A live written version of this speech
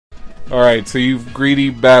Alright, so you greedy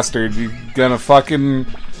bastard. You gonna fucking...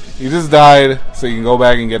 You just died, so you can go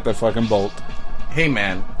back and get the fucking bolt. Hey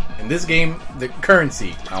man, in this game, the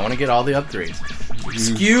currency. I want to get all the upgrades.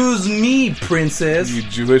 Excuse me, princess. You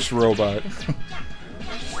Jewish robot.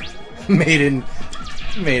 Made in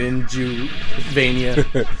Juvania.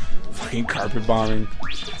 Fucking carpet bombing.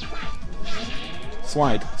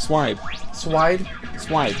 Swide. Swide? Swide.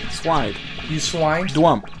 You swine?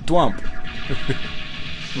 Dwump.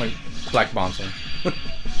 Like black bombs him.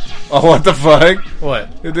 Oh, what the fuck? What?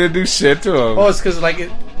 It didn't do shit to him. Oh, it's because like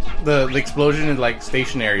the explosion is like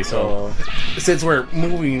stationary, so since we're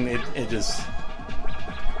moving, it just.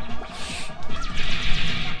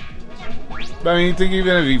 But I mean, you think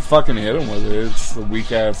even if you fucking hit him with it, it's the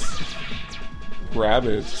weak ass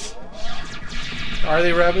rabbits. Are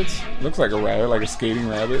they rabbits? Looks like a rabbit, like a skating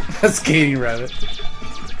rabbit. A skating rabbit.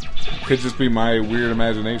 Could just be my weird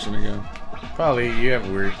imagination again. Probably, you have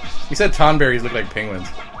weird. You said tonberries look like penguins.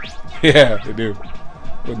 Yeah, they do.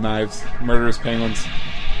 With knives. Murderous penguins.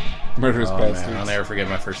 Murderous bastards. Man, I'll never forget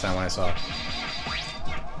my first time when I saw it.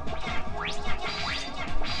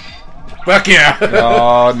 Fuck yeah!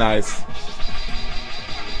 Oh, nice.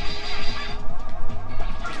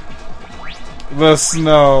 The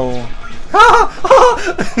snow.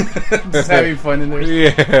 Just having fun in there.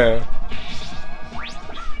 Yeah.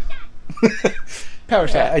 Power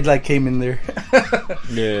shot. I came in there.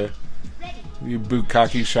 Yeah. You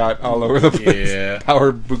bukkake shot all over the place. Yeah.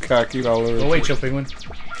 Power bukkake all over the place. Oh wait, chill penguin.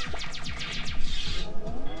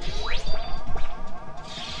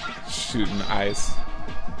 Shooting ice.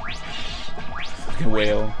 Fucking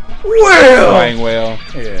whale. Flying whale.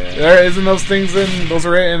 Yeah. There isn't those things in... Those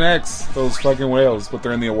are in X. Those fucking whales. But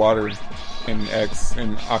they're in the water. In X.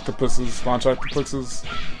 In octopuses. Launch octopuses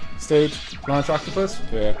stage. Launch octopus?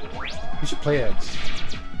 Yeah. You should play X.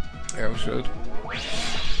 Yeah, we should.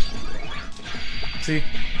 See? It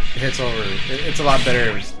hits over. It's a lot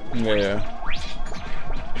better. Yeah.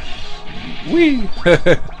 Wee!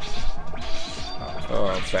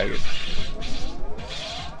 Oh, faggot.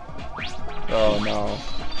 Oh, no.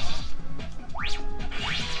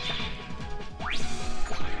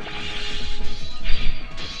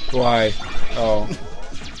 Why? Oh.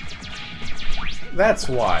 That's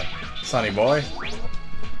why, sonny boy.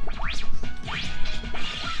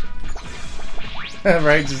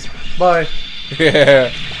 Right? Just bye.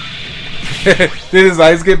 Yeah. Did his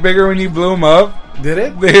eyes get bigger when you blew him up? Did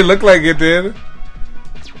it? They look like it did.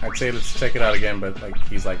 I'd say let's check it out again, but like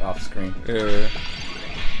he's like off screen. Yeah.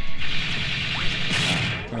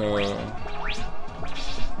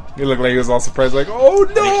 He looked like he was all surprised, like, oh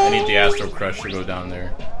no! I need the Astro Crush to go down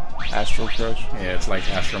there. Astro Crush? Yeah, it's like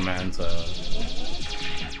Astro Man's.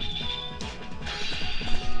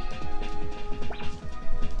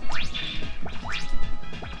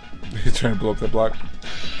 He's trying to blow up that block.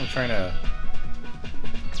 I'm trying to.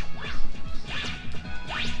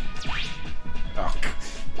 Oh.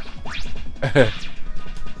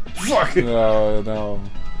 Fuck! No, no.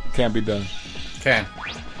 Can't be done. Can.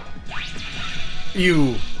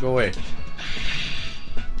 You! Go away.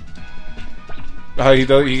 Oh, he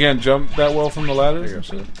can't jump that well from the ladders and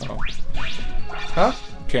shit? Oh. Huh?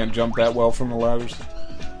 Can't jump that well from the ladders?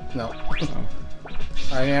 No. Oh.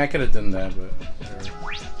 I mean, I could have done that, but...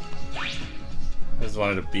 I just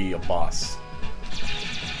wanted to be a boss.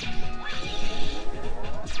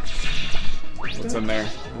 What's in there?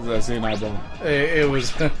 I see an eyeball. It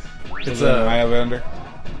was... It's an eye bender?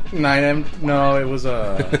 9M? No, it was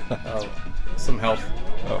some health.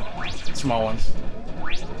 Oh. Small ones.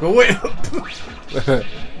 Go away!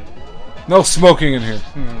 No smoking in here.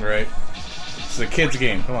 Right. It's a kid's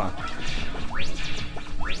game, come on.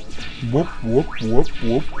 Whoop whoop whoop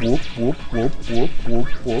whoop whoop whoop whoop whoop whoop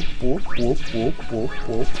whoop whoop whoop whoop whoop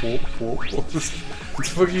whoop whoop whoop. What the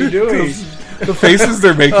fuck are you doing? The faces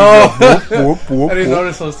they're making. Oh. Whoop, whoop, whoop, I didn't whoop.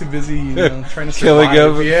 notice. I was too busy, you know, trying to killing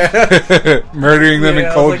survive. them. Yeah. Murdering them in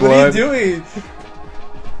I cold was like, blood. What are you doing?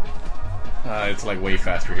 It's like way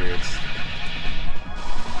faster here. It's...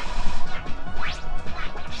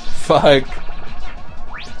 Fuck.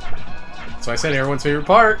 So I said everyone's favorite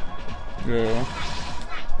part. Yeah.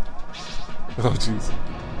 Oh jeez.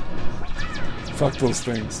 Fuck those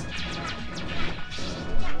things.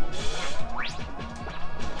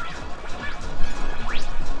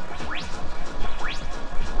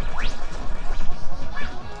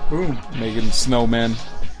 Boom. Making snowmen.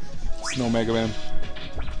 Snow Mega Man.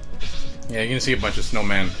 Yeah, you're gonna see a bunch of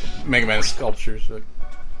snowman, Mega Man sculptures. But...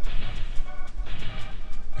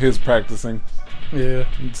 He's practicing. Yeah.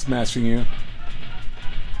 Smashing you.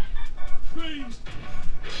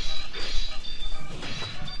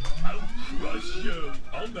 I'll crush you.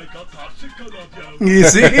 You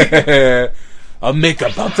see? I'll make a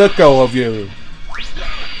popsicle of you.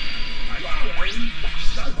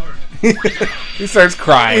 He starts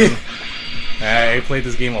crying. I played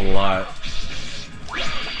this game a lot.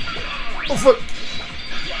 Oh fuck!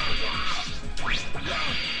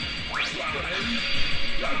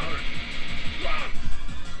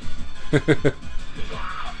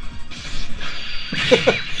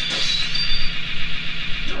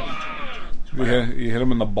 You hit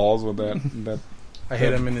him in the balls with that. I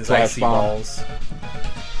hit him in his flash icy bomb. balls.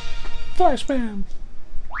 Flash bam.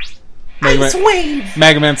 Ice wave!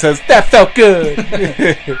 Mega Man says, that felt good!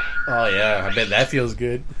 Oh yeah, I bet that feels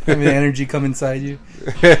good. Having the energy come inside you.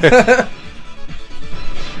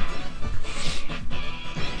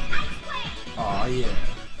 Oh yeah.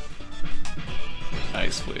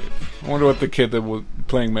 Ice wave. I wonder what the kid that was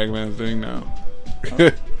playing Mega Man is doing now.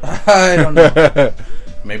 I don't know.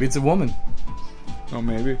 Maybe it's a woman. Oh,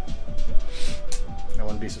 maybe. I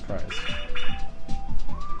wouldn't be surprised.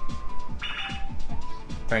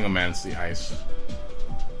 Tango Man's the ice.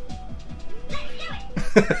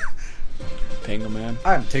 Tango Man.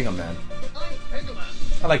 I'm Tango Man.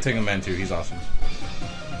 I like Tango Man too. He's awesome.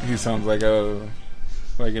 He sounds like an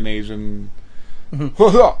Asian.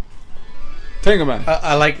 Tango Man.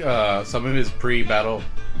 I like some of his pre-battle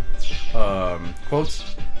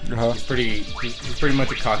quotes. He's pretty much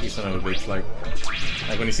a cocky son of a bitch. Like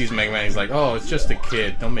when he sees Mega Man, he's like, "Oh, it's just a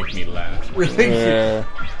kid. Don't make me laugh." Really? Yeah.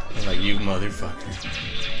 I'm like, you motherfucker.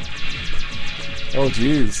 Oh,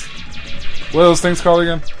 jeez. What are those things called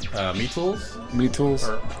again? Me tools. Me tools.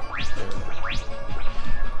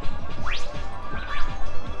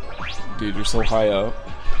 Dude, you're so high up.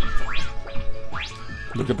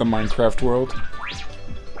 Look at the Minecraft world.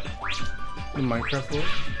 The Minecraft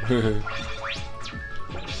world.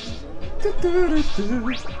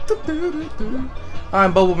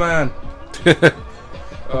 I'm Bubble Man.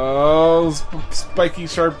 Oh, spiky,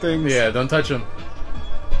 sharp things. Yeah, don't touch him.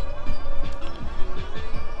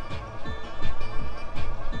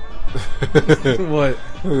 What?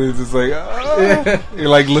 It's just like, oh. You're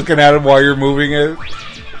like looking at him while you're moving it.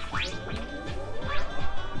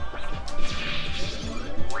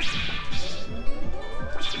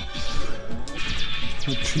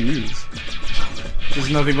 Jeez. There's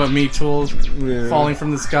nothing but meat tools falling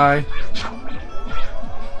from the sky.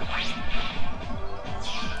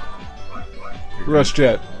 Rush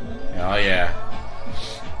Jet. Oh yeah.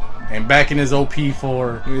 And back in his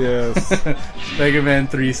OP4. Yes. Mega Man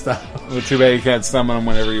 3 style. Well, too bad you can't summon them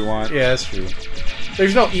whenever you want. Yeah, that's true.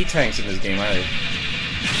 There's no E-tanks in this game either.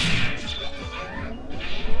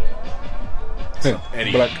 So,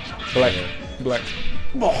 Eddie. Black.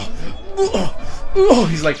 Oh,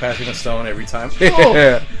 he's like passing a stone every time.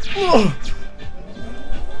 Yeah.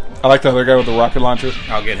 I like the other guy with the rocket launcher.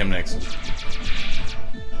 I'll get him next.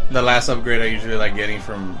 The last upgrade I usually like getting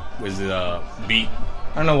from was Beat.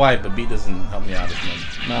 I don't know why, but Beat doesn't help me out as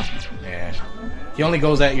much. No. Yeah. He only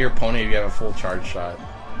goes at your opponent if you have a full charge shot.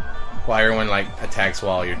 While everyone like attacks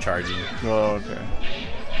while you're charging. Oh, okay.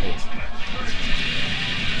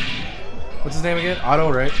 What's his name again?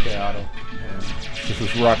 Otto, right? Yeah, Otto. Yeah. This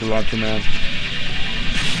is rocket launcher man.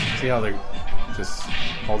 See how they're just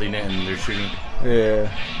holding it and they're shooting? Yeah.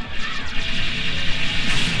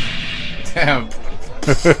 Damn.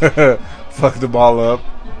 Fuck the ball up.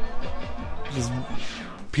 Just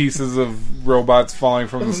pieces of robots falling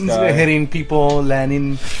from the sky. Hitting people,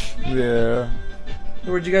 landing. Yeah.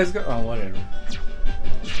 Where'd you guys go? Oh, whatever.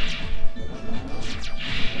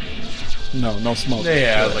 No smoke.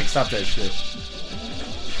 Yeah, I was like, stop that shit.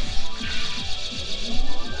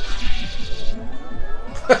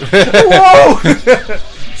 Whoa!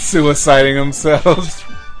 Suiciding themselves.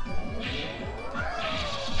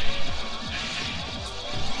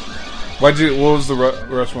 What was the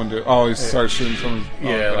rush one do? Oh, he starts shooting from his...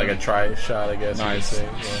 Yeah, okay. like a try shot, I guess. Nice. You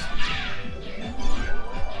could say. Yeah.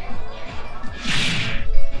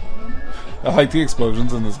 I like the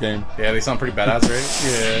explosions in this game. Yeah, they sound pretty badass, right?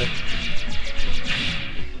 Yeah.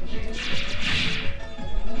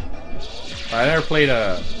 I never played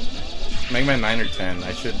Mega Man 9 or 10.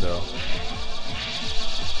 I should, though.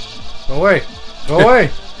 Go away! Go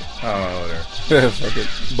away! Oh, whatever. Fuck it.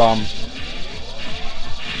 Bomb.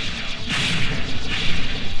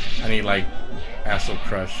 I need, like, Astral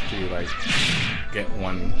Crush to, like, get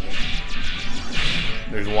one.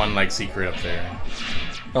 There's one, like, secret up there.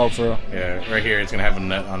 Oh, for real? Yeah, right here, it's gonna have a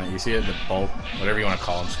nut on it. You see it? The bolt? Whatever you want to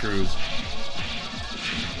call them. Screws.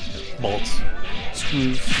 Bolts.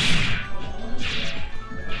 Screws.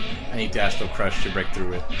 I need the Astral Crush to break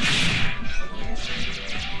through it.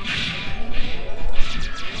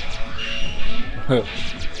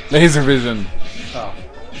 Laser vision. Oh.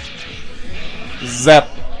 Zap.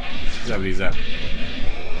 Zappity zap.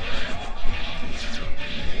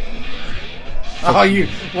 Oh, you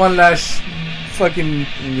one last fucking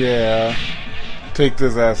yeah. Take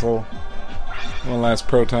this asshole. One last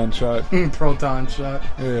proton shot. Proton shot.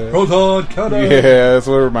 Yeah. Proton cutter. Yeah, that's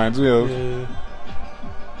what it reminds me of. Yeah.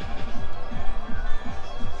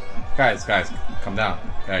 Guys, come down,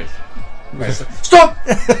 guys. Stop!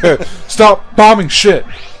 Stop bombing shit.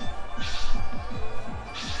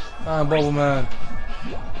 I'm Bubble Man.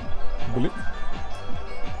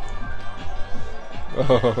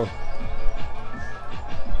 Oh.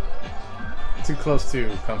 Too close to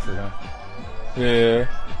comfort, huh? Yeah.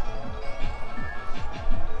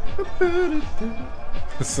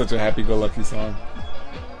 It's such a happy-go-lucky song.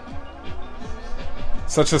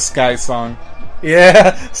 Such a Sky song.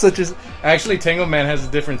 Yeah, such as actually Tango Man has a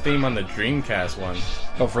different theme on the Dreamcast one.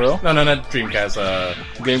 Oh, for real? No, not Dreamcast.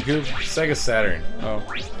 GameCube? Sega Saturn. Oh.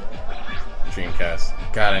 Dreamcast.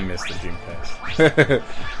 God, I missed the Dreamcast.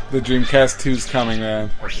 The Dreamcast 2's coming, man.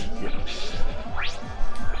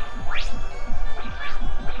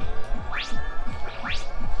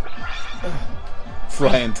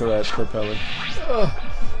 Fly into that propeller.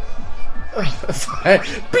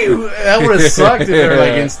 Pew! That would have sucked if they were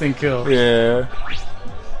like instant kill. Yeah.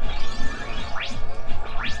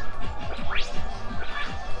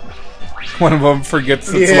 One of them forgets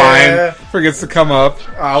its line, forgets to come up.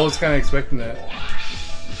 I was kind of expecting that.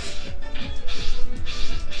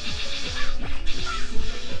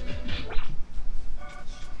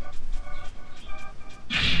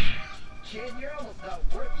 Kid, you're almost not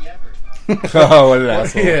worthy ever. Oh, what an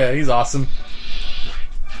asshole. Yeah, he's awesome.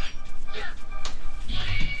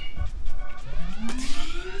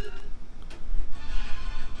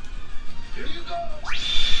 Here you go.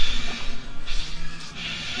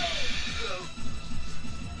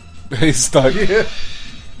 He's stuck. Yeah. Here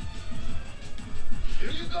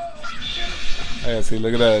you go. Yeah, see,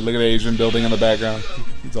 look at that. Look at the Asian building in the background.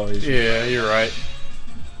 It's all Asian. Yeah, you're right.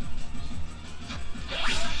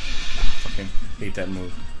 Fucking hate that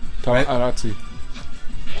move. Tamatsu.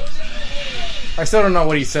 I still don't know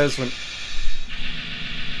what he says when.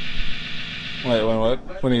 Wait,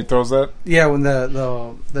 what? When he throws that? Yeah, when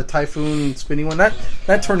the typhoon spinning one, that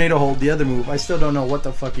tornado hold, the other move. I still don't know what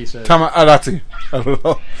the fuck he says. Tamatsu. I don't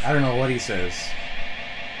know. I don't know what he says.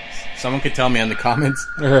 Someone could tell me in the comments.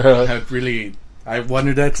 I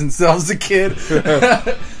wondered that since I was a kid.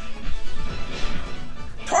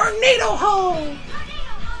 Tornado hold!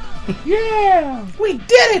 Yeah! We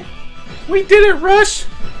did it! We did it, Rush!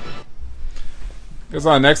 Guess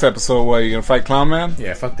on the next episode, what, you gonna fight Clown Man?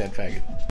 Yeah, fuck that faggot.